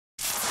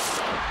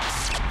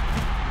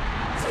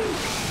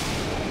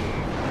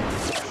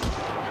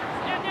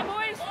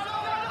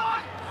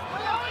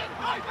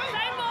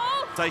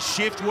They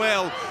shift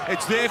well.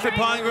 It's there for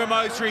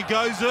Pangaremosa. He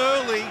goes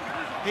early.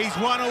 He's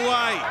one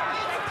away.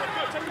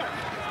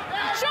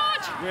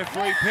 Shot!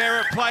 Referee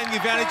Parrott playing the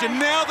advantage, and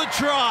now the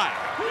try.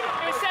 It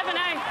was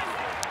 7-8.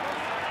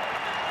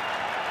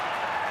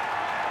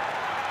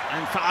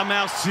 And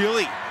Farmal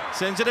Silly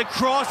sends it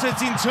across.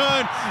 It's in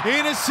turn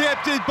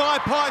intercepted by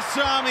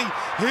Paisami.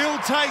 He'll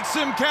take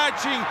some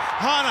catching.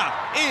 Hunter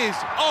is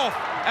off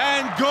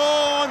and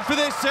gone for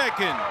their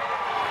second.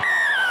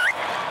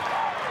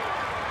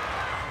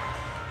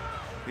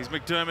 Here's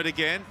McDermott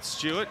again.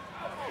 Stewart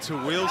to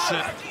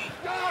Wilson.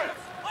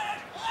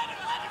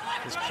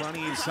 There's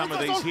plenty in some of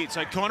these hits.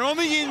 O'Connor on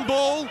the in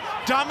ball,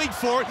 dummied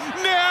for it.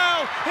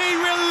 Now he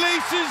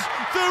releases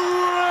the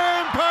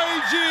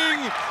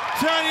rampaging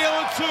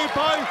Taniela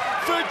Tupou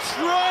for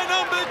try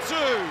number 2.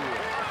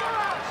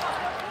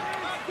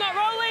 Not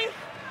rolling.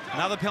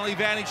 Another penalty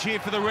advantage here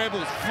for the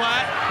Rebels.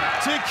 Flat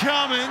to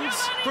Cummins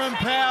from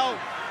Powell,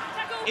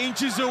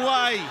 inches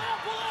away.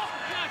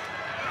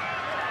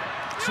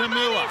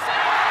 Tamua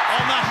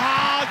on the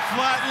hard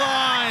flat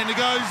line. It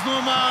goes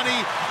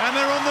Lumani, and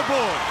they're on the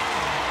board.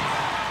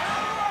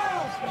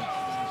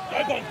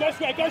 Go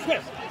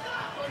square.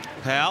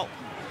 Powell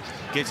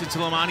gets it to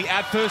Lumani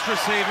at first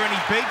receiver, and he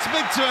beats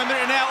McDermott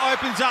and now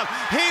opens up.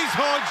 Here's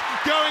Hodge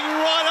going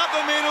right up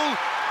the middle.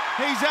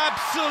 He's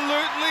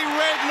absolutely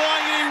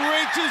redlining, and he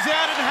reaches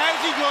out, and has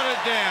he got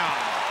it down?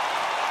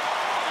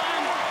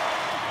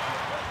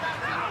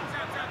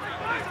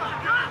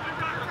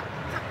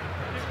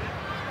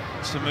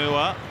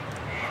 Tamua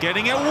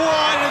getting it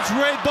wide. It's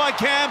read by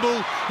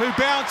Campbell, who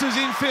bounces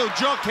infield.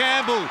 Jock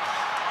Campbell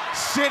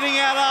setting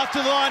out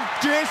after the line.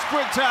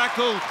 Desperate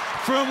tackle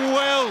from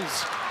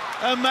Wells.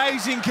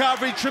 Amazing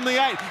coverage from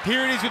the 8.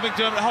 Here it is with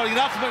McDermott holding it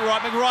up for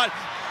McWright. McWright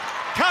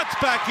cuts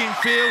back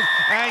infield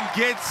and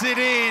gets it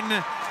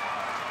in.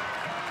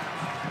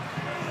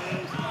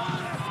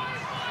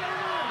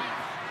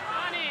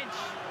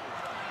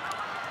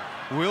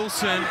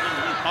 Wilson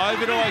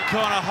over to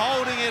O'Connor,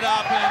 holding it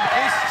up, and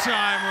this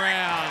time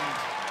round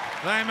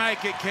they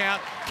make it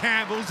count.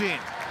 Campbell's in.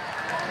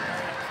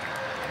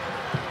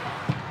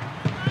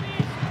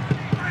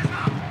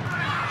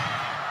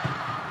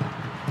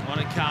 On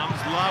it comes,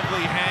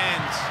 lovely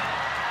hands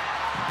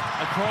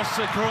across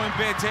the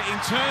Coimbetta, in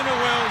turn to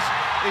Wells.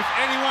 If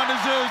anyone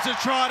deserves a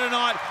try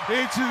tonight,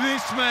 it's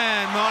this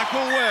man,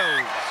 Michael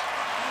Wells.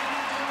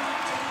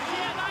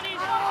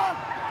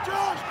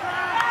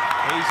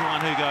 He's the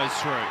one who goes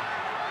through.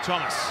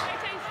 Thomas,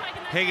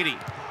 Hegarty,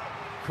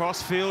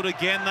 crossfield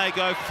again, they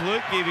go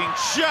fluke, giving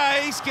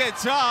chase,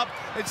 gets up.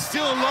 It's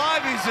still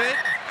alive, is it?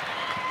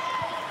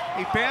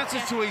 He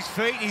bounces to his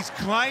feet, he's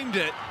claimed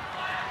it.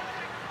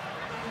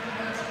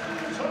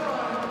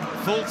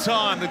 Full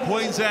time, the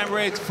Queensland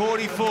Reds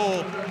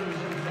 44,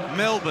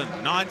 Melbourne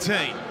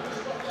 19.